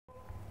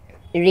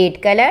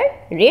Red color.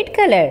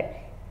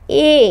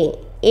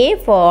 A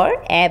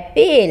for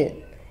apple.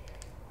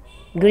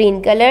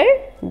 Green color.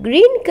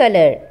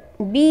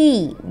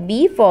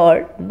 B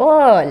for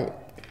ball.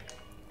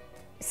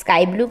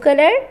 Sky blue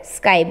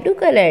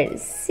color.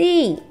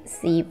 C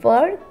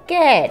for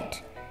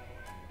cat.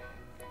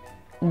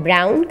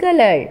 Brown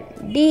color.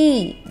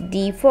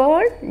 D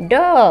for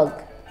dog.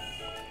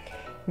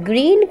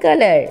 Green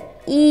color.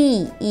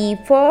 E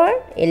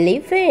for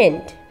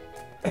elephant.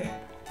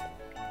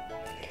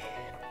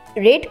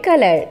 Red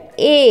color.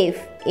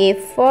 F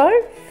for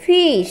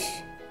fish.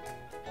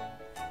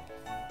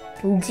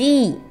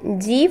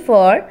 G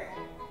for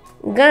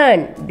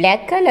gun.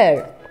 Black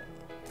color.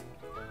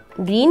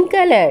 Green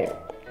color.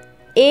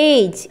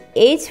 H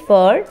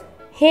for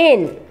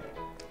hen.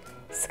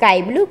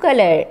 Sky blue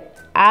color.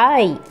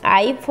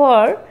 I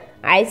for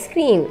ice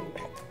cream.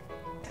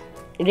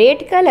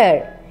 Red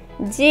color.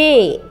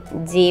 J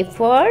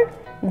for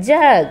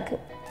jug.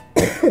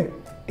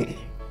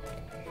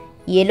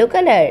 Yellow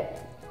color.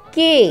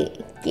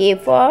 K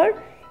for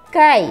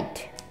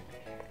kite.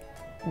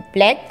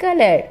 Black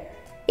color.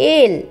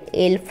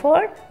 L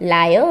for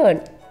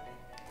lion.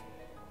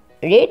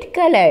 Red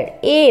color.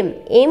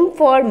 M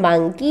for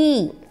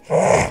monkey.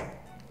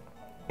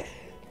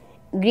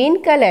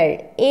 Green color.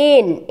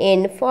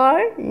 N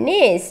for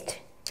nest.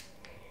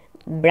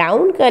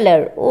 Brown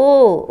color.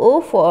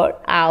 O for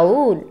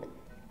owl.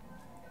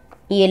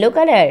 Yellow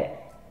color.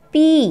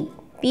 P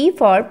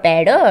for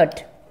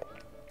parrot.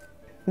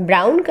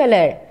 Brown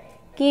color.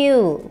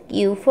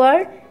 Q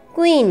for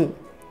queen.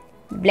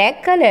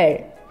 Black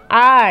color.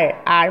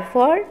 R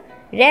for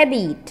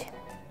rabbit.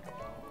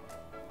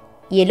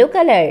 Yellow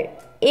color.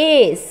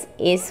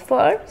 S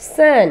for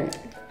sun.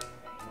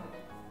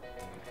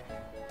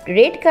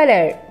 Red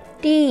color.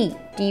 T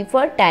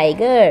for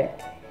tiger.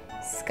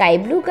 Sky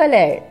blue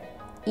color.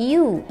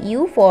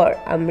 U for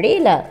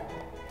umbrella.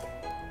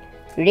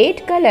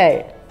 Red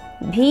color.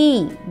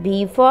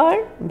 V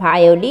for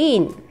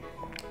violin.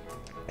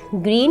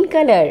 Green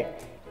color.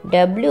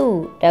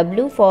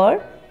 W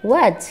for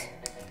watch.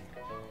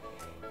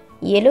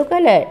 Yellow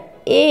color.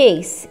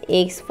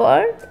 X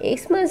for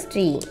Xmas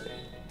tree.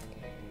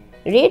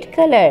 Red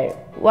color.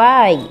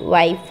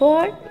 Y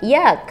for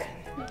yak.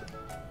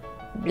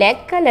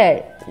 Black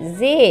color.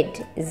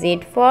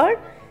 Z for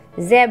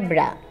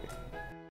zebra.